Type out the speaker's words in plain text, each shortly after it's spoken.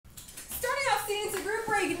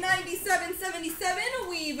97.77,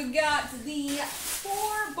 we've got the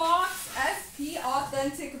 4-box SP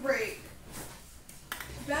Authentic Break.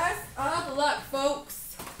 Best of luck, folks.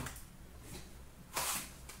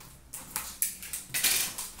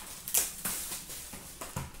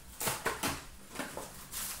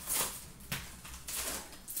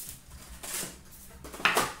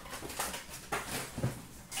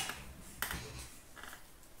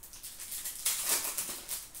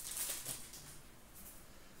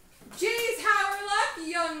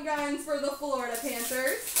 Young Guns for the Florida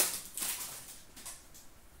Panthers.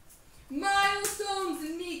 Milestones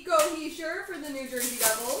Nico Hischier for the New Jersey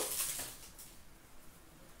Devils.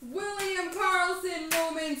 William Karlsson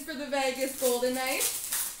Moments for the Vegas Golden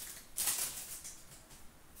Knights.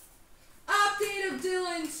 Update of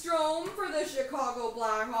Dylan Strome for the Chicago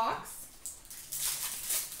Blackhawks.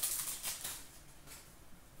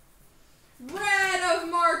 Red of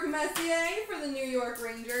Mark Messier for the New York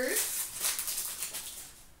Rangers.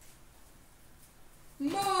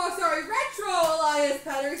 Retro Elias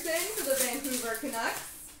Pettersson for the Vancouver Canucks.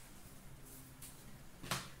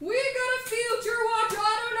 We've got a Future Watch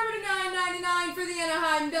Auto number /999 for the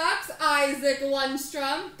Anaheim Ducks, Isaac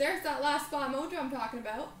Lundstrom. There's that last spot mojo I'm talking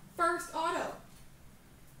about. First auto.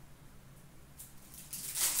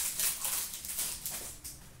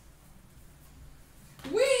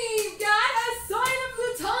 We've got a Sign of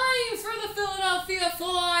the Times for the Philadelphia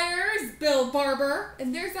Flyers, Bill Barber.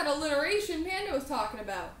 And there's that alliteration Panda was talking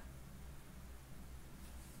about.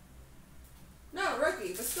 No,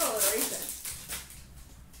 rookie, but still alliteration.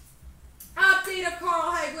 Update of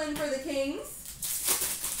Carl Hagelin for the Kings.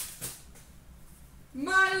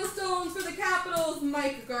 Milestones for the Capitals,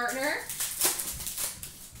 Mike Gartner.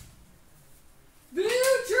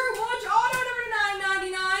 Future Watch Auto number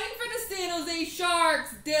 /999 for the San Jose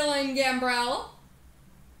Sharks, Dylan Gambrell.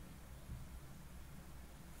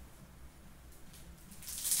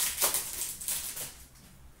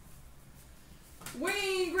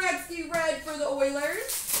 Wayne Gretzky Red for the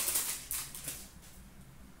Oilers.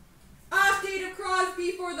 Update of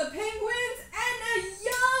Crosby for the Penguins. And a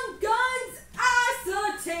Young Guns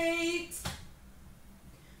acetate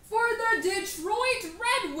for the Detroit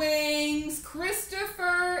Red Wings,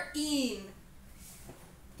 Christopher Een.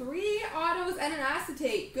 3 autos and an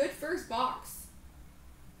acetate. Good first box.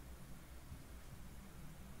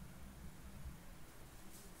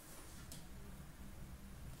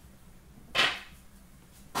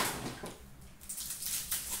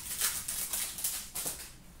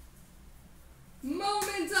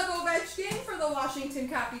 Moments of Ovechkin for the Washington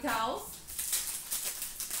Capitals.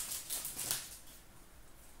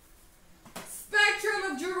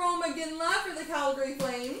 Spectrum of Jerome McGinley for the Calgary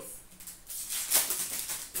Flames.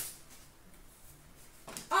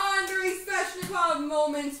 Andrei Svechnikov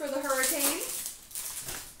Moments for the Hurricanes.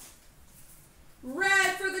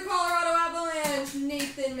 Red for the Colorado Avalanche,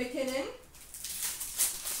 Nathan McKinnon.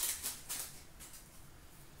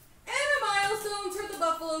 And a milestone for the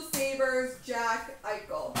Buffalo Sabres, Jack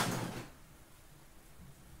Eichel.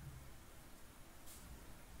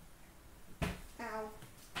 Ow.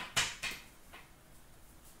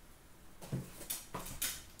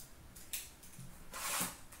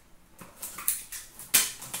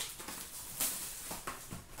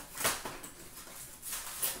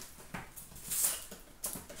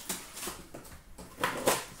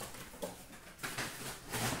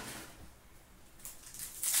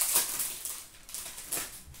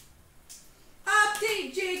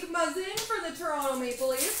 Jake Muzzin for the Toronto Maple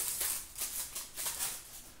Leafs.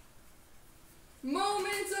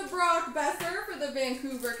 Moments of Brock Besser for the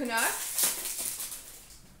Vancouver Canucks.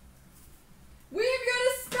 We've got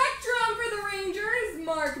a Spectrum for the Rangers,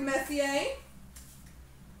 Mark Messier.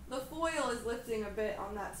 The foil is lifting a bit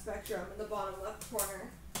on that Spectrum in the bottom left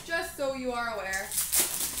corner, just so you are aware.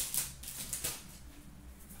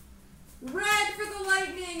 Red for the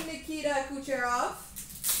Lightning, Nikita Kucherov.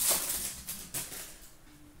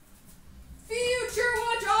 Future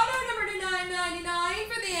Watch Auto number /999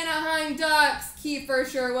 for the Anaheim Ducks, Kiefer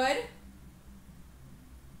Sherwood.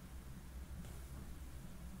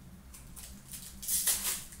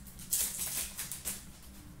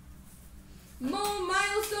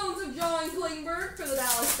 Milestones of John Klingberg for the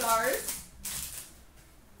Dallas Stars.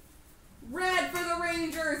 Red for the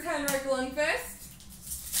Rangers, Henrik Lundqvist.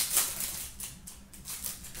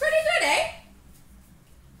 Pretty good, eh?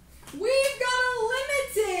 We've got a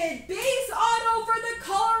limited base auto for the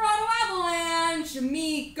Colorado Avalanche,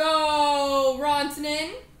 Mikko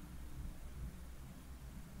Rantanen.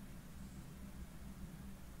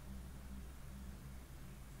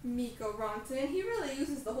 Mikko Rantanen. He really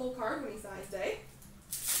uses the whole card when he signs, eh?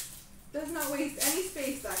 Does not waste any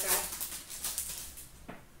space face that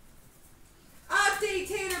guy. Update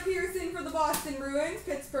Tanner Pearson for the Boston Bruins,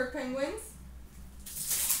 Pittsburgh Penguins.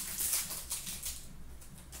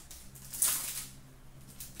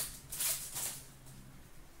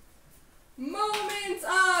 Moments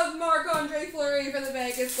of Marc-Andre Fleury for the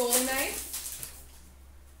Vegas Golden Knights.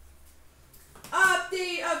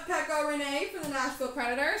 Update of Pekka Rinne for the Nashville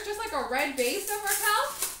Predators. Just like a red base of Raquel.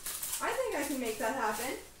 I think I can make that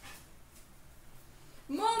happen.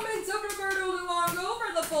 Moments of Roberto Luongo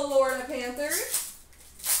for the Florida Panthers.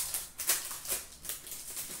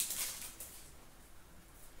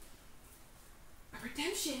 A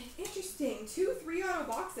redemption. Interesting. 2 3-auto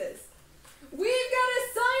boxes. We've got a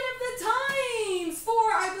sign of the times for,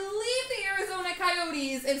 I believe, the Arizona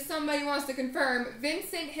Coyotes, if somebody wants to confirm,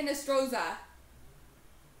 Vincent Hinostroza.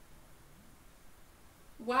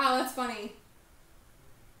 Wow, that's funny.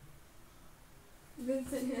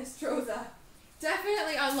 Vincent Hinostroza.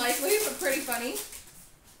 Definitely unlikely, but pretty funny.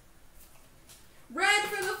 Red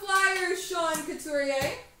for the Flyers, Sean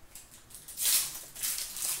Couturier.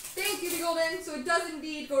 Thank you to Golden, so it does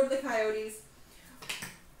indeed go to the Coyotes.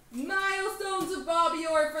 Milestones of Bobby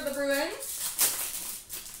Orr for the Bruins.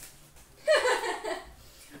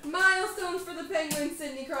 Milestones for the Penguins,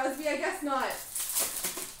 Sidney Crosby. I guess not.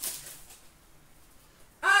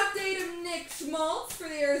 Update of Nick Schmaltz for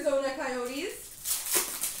the Arizona Coyotes.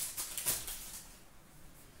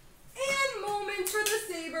 And moments for the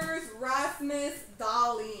Sabres, Rasmus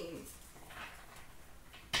Dahlin.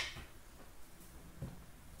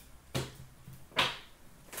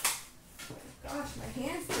 Gosh, my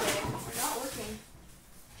hands today are not working.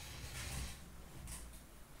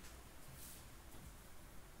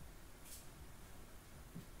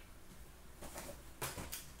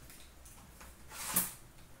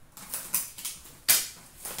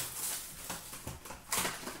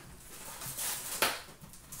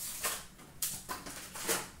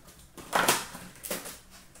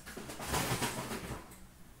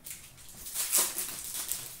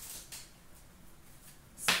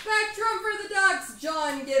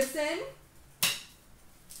 John Gibson.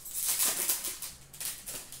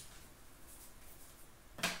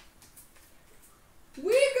 We've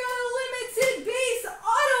got a limited base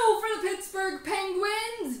auto for the Pittsburgh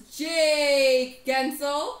Penguins, Jake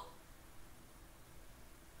Gensel.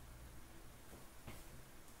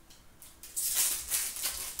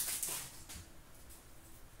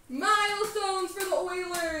 Milestones for the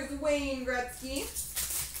Oilers, Wayne Gretzky.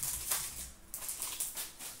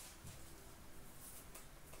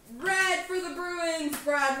 Red for the Bruins,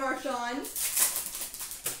 Brad Marchand.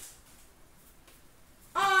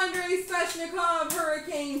 Andrei Svechnikov,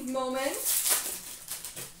 Hurricanes moment.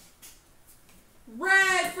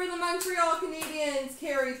 Red for the Montreal Canadiens,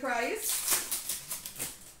 Carey Price.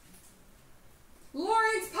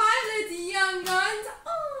 Lawrence Pilots, Young Guns,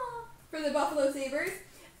 for the Buffalo Sabres.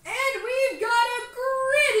 And we've got a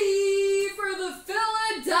gritty for the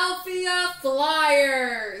Philadelphia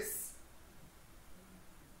Flyers.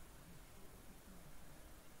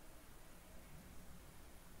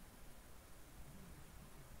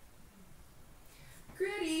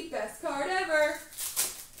 Gritty, best card ever.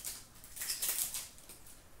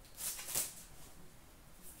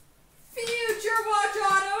 Future Watch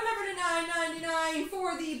Auto, number to 999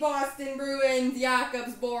 for the Boston Bruins,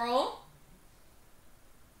 Jakobs Borrell.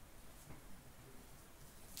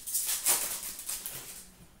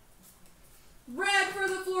 Red for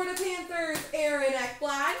the Florida Panthers, Aaron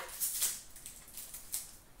Ekblad.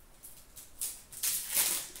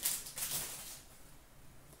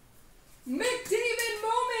 McDavid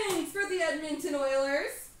moments for the Edmonton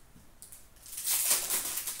Oilers.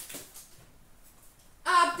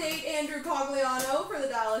 Update Andrew Cogliano for the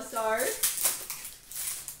Dallas Stars.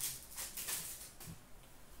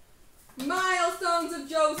 Milestones of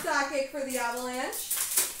Joe Sakic for the Avalanche.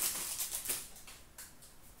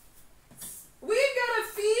 We've got a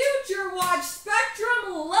Future Watch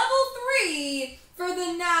Spectrum Level 3 for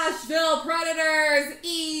the Nashville Predators,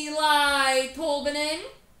 Eli Tolvanen.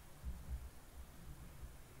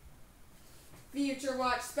 Future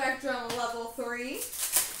Watch Spectrum Level 3.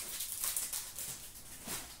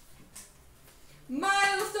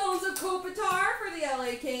 Milestones of Kopitar for the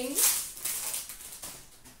LA Kings.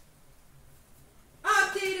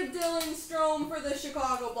 Update of Dylan Strome for the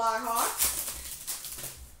Chicago Blackhawks.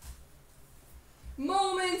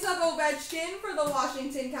 Moments of Ovechkin for the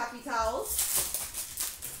Washington Capitals.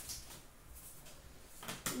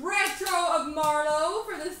 Retro of Marlowe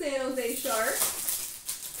for the San Jose Sharks.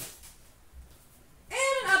 And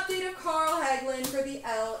an update of Carl Hagelin for the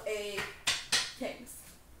LA Kings.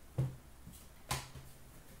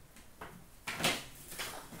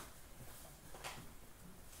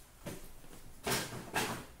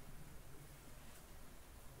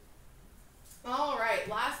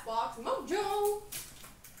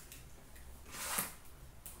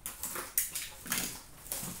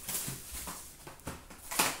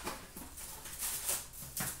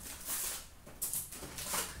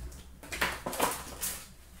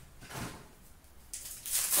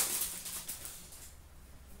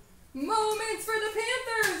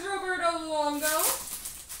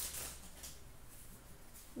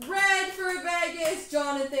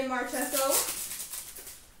 Jonathan Marchesso.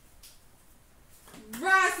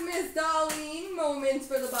 Rasmus Dahlin, moments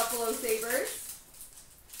for the Buffalo Sabres.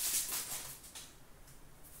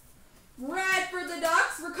 Red for the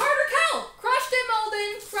Ducks, Ricardo Kell. Crushed it,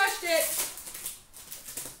 Malden. Crushed it.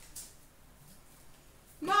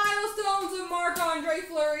 Milestones of Marc-Andre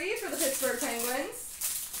Fleury for the Pittsburgh Penguins.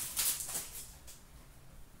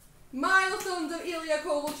 Milestones of Ilya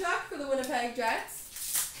Kovalchuk for the Winnipeg Jets.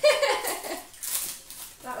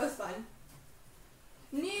 That was fun.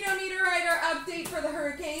 Nino Niederreiter update for the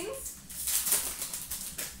Hurricanes.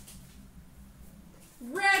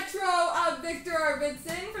 Retro of Victor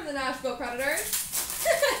Arvidsson for the Nashville Predators.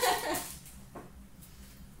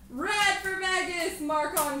 Red for Vegas,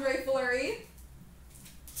 Marc-Andre Fleury.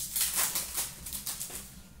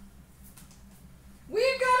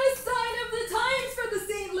 We've got a sign of the times for the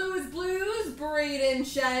St. Louis Blues, Braden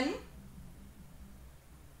Shen.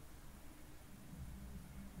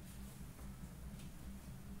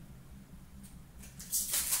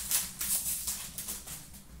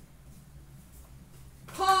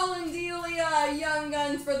 Colin Delia, Young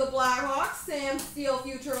Guns for the Blackhawks. Sam Steele,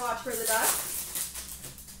 Future Watch for the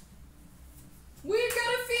Ducks. We've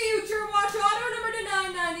got a Future Watch auto number to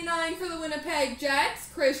 $9.99 for the Winnipeg Jets,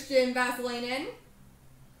 Christian Vasilinen.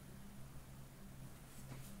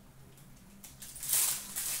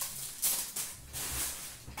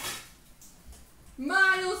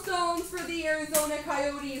 Milestones for the Arizona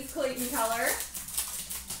Coyotes, Clayton Keller.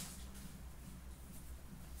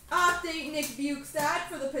 Update Nick Bukestad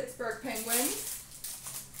for the Pittsburgh Penguins.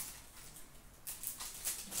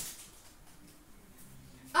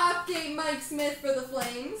 Update Mike Smith for the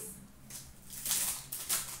Flames.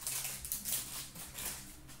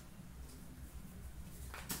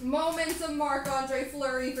 Moments of Marc-Andre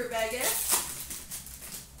Fleury for Vegas.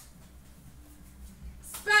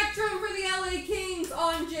 Spectrum for the LA Kings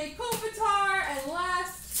on Jake Kopitar. And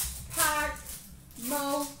last pack,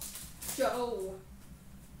 Mojo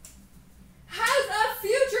has a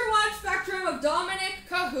Future Watch Spectrum of Dominic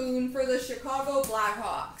Cahoon for the Chicago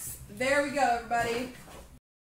Blackhawks. There we go, everybody.